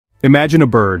Imagine a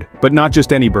bird, but not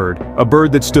just any bird, a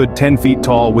bird that stood 10 feet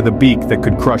tall with a beak that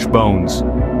could crush bones.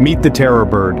 Meet the terror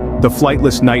bird, the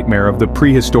flightless nightmare of the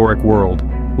prehistoric world.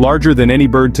 Larger than any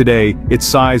bird today, its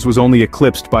size was only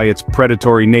eclipsed by its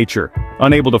predatory nature.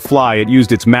 Unable to fly, it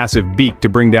used its massive beak to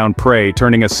bring down prey,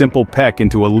 turning a simple peck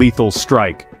into a lethal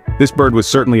strike. This bird was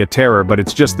certainly a terror, but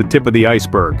it's just the tip of the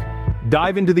iceberg.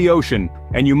 Dive into the ocean,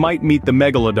 and you might meet the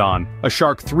Megalodon, a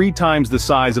shark 3 times the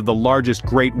size of the largest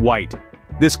great white.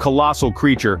 This colossal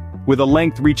creature, with a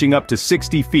length reaching up to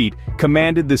 60 feet,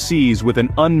 commanded the seas with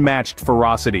an unmatched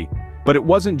ferocity. But it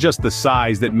wasn't just the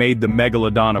size that made the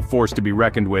Megalodon a force to be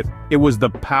reckoned with, it was the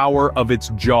power of its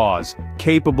jaws,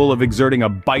 capable of exerting a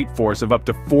bite force of up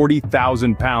to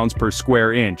 40,000 pounds per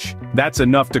square inch. That's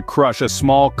enough to crush a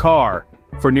small car.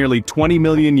 For nearly 20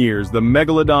 million years, the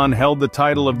Megalodon held the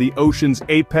title of the ocean's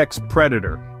apex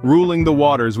predator, ruling the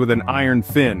waters with an iron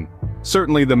fin.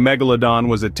 Certainly the Megalodon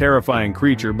was a terrifying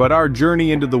creature, but our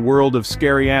journey into the world of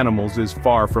scary animals is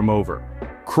far from over.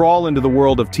 Crawl into the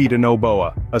world of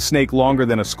Titanoboa, a snake longer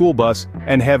than a school bus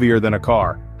and heavier than a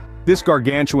car. This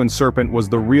gargantuan serpent was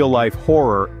the real-life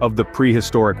horror of the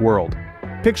prehistoric world.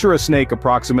 Picture a snake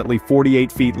approximately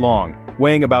 48 feet long,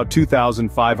 weighing about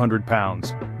 2,500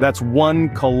 pounds. That's one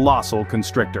colossal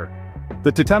constrictor.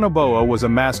 The Titanoboa was a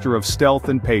master of stealth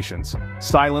and patience,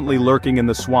 silently lurking in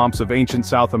the swamps of ancient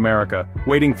South America,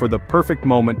 waiting for the perfect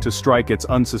moment to strike its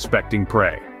unsuspecting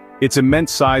prey. Its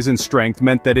immense size and strength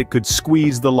meant that it could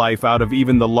squeeze the life out of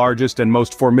even the largest and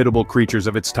most formidable creatures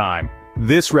of its time.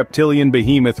 This reptilian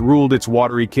behemoth ruled its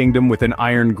watery kingdom with an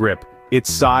iron grip,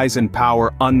 its size and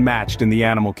power unmatched in the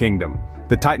animal kingdom.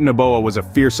 The Titanoboa was a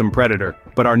fearsome predator,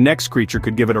 but our next creature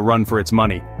could give it a run for its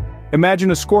money.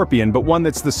 Imagine a scorpion, but one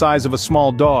that's the size of a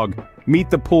small dog. Meet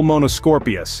the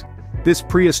Pulmonoscorpius. This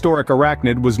prehistoric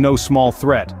arachnid was no small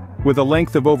threat. With a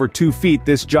length of over 2 feet,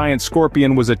 this giant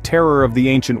scorpion was a terror of the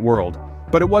ancient world.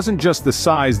 But it wasn't just the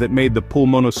size that made the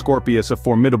Pulmonoscorpius a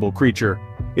formidable creature.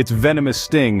 Its venomous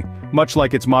sting, much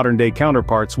like its modern-day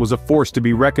counterparts, was a force to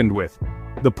be reckoned with.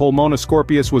 The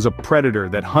Pulmonoscorpius was a predator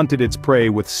that hunted its prey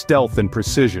with stealth and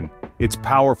precision. Its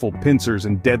powerful pincers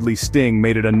and deadly sting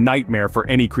made it a nightmare for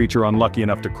any creature unlucky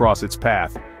enough to cross its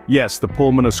path. Yes, the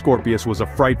Pulmonoscorpius was a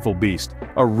frightful beast,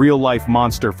 a real-life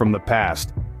monster from the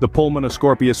past. The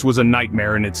Pulmonoscorpius was a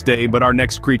nightmare in its day, but our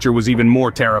next creature was even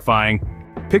more terrifying.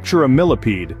 Picture a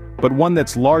millipede, but one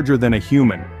that's larger than a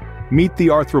human. Meet the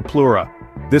Arthropleura.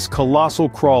 This colossal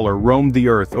crawler roamed the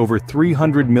Earth over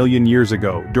 300 million years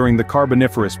ago during the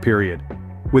Carboniferous period.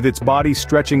 With its body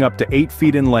stretching up to 8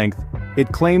 feet in length,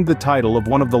 it claimed the title of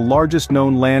one of the largest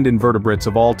known land invertebrates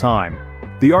of all time.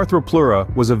 The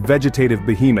Arthropleura was a vegetative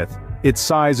behemoth, its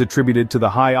size attributed to the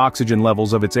high oxygen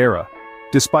levels of its era.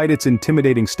 Despite its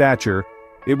intimidating stature,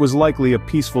 it was likely a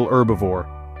peaceful herbivore,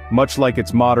 much like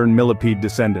its modern millipede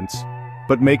descendants.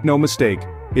 But make no mistake,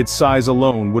 its size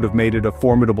alone would have made it a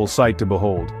formidable sight to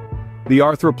behold. The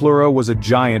Arthropleura was a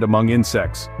giant among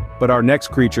insects, but our next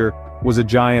creature was a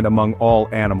giant among all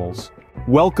animals.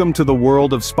 Welcome to the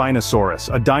world of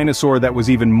Spinosaurus, a dinosaur that was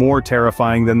even more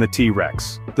terrifying than the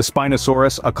T-Rex. The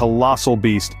Spinosaurus, a colossal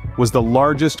beast, was the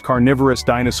largest carnivorous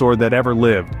dinosaur that ever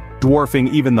lived, dwarfing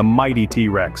even the mighty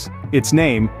T-Rex. Its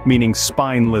name, meaning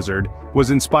spine lizard,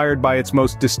 was inspired by its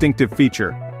most distinctive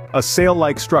feature, a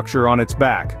sail-like structure on its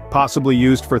back, possibly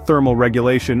used for thermal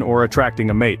regulation or attracting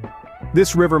a mate.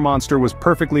 This river monster was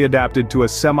perfectly adapted to a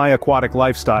semi-aquatic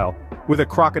lifestyle, with a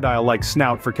crocodile-like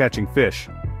snout for catching fish.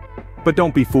 But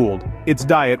don't be fooled, its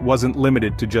diet wasn't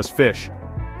limited to just fish.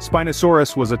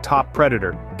 Spinosaurus was a top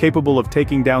predator, capable of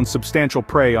taking down substantial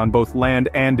prey on both land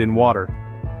and in water.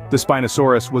 The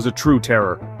Spinosaurus was a true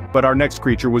terror, but our next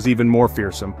creature was even more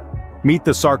fearsome. Meet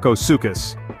the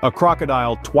Sarcosuchus, a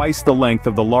crocodile twice the length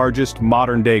of the largest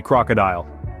modern-day crocodile.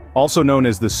 Also known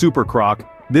as the SuperCroc,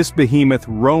 this behemoth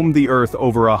roamed the Earth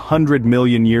over 100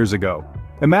 million years ago.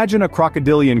 Imagine a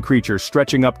crocodilian creature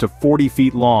stretching up to 40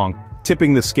 feet long,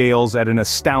 tipping the scales at an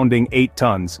astounding 8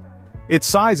 tons. Its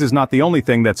size is not the only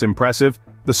thing that's impressive.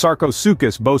 The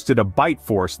Sarcosuchus boasted a bite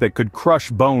force that could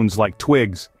crush bones like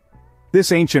twigs.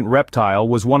 This ancient reptile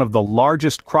was one of the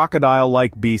largest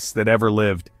crocodile-like beasts that ever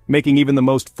lived, making even the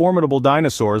most formidable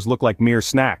dinosaurs look like mere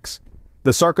snacks.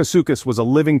 The Sarcosuchus was a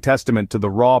living testament to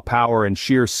the raw power and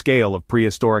sheer scale of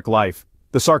prehistoric life.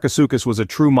 The Sarcosuchus was a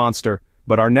true monster,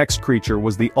 but our next creature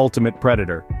was the ultimate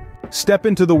predator. Step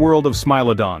into the world of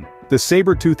Smilodon, the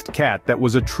saber-toothed cat that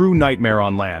was a true nightmare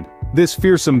on land. This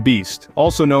fearsome beast,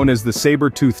 also known as the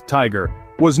saber-toothed tiger,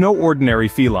 was no ordinary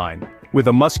feline. With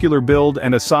a muscular build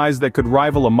and a size that could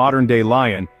rival a modern-day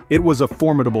lion, it was a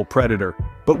formidable predator.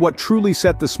 But what truly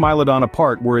set the Smilodon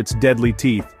apart were its deadly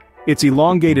teeth. Its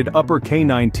elongated upper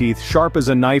canine teeth, sharp as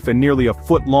a knife and nearly a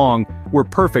foot long, were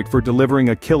perfect for delivering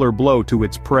a killer blow to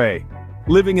its prey.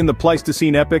 Living in the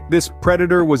Pleistocene epoch, this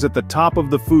predator was at the top of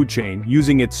the food chain,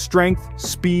 using its strength,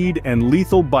 speed, and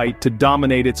lethal bite to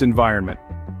dominate its environment.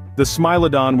 The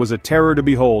Smilodon was a terror to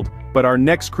behold, but our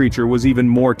next creature was even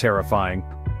more terrifying.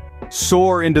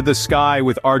 Soar into the sky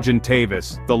with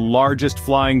Argentavis, the largest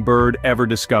flying bird ever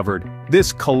discovered.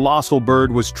 This colossal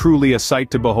bird was truly a sight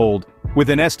to behold. With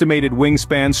an estimated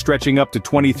wingspan stretching up to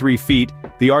 23 feet,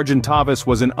 the Argentavis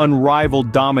was an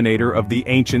unrivaled dominator of the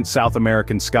ancient South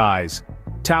American skies.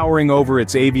 Towering over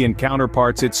its avian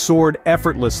counterparts, it soared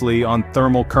effortlessly on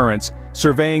thermal currents,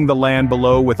 surveying the land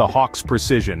below with a hawk's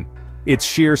precision. Its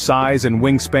sheer size and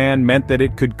wingspan meant that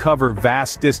it could cover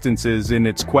vast distances in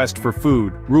its quest for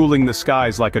food, ruling the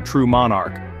skies like a true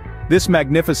monarch. This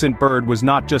magnificent bird was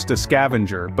not just a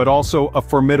scavenger, but also a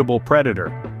formidable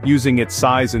predator, using its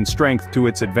size and strength to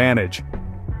its advantage.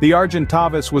 The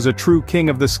Argentavis was a true king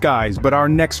of the skies, but our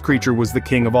next creature was the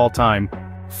king of all time.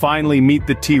 Finally, meet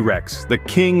the T-Rex, the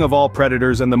king of all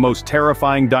predators and the most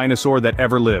terrifying dinosaur that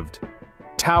ever lived.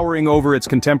 Towering over its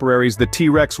contemporaries, the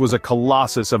T-Rex was a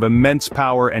colossus of immense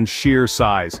power and sheer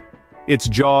size. Its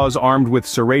jaws, armed with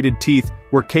serrated teeth,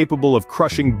 were capable of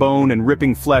crushing bone and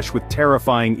ripping flesh with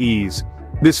terrifying ease.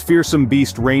 This fearsome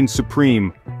beast reigned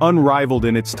supreme, unrivaled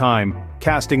in its time,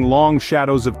 casting long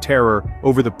shadows of terror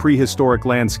over the prehistoric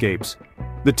landscapes.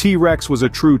 The T-Rex was a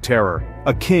true terror,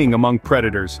 a king among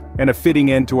predators, and a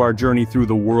fitting end to our journey through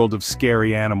the world of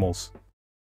scary animals.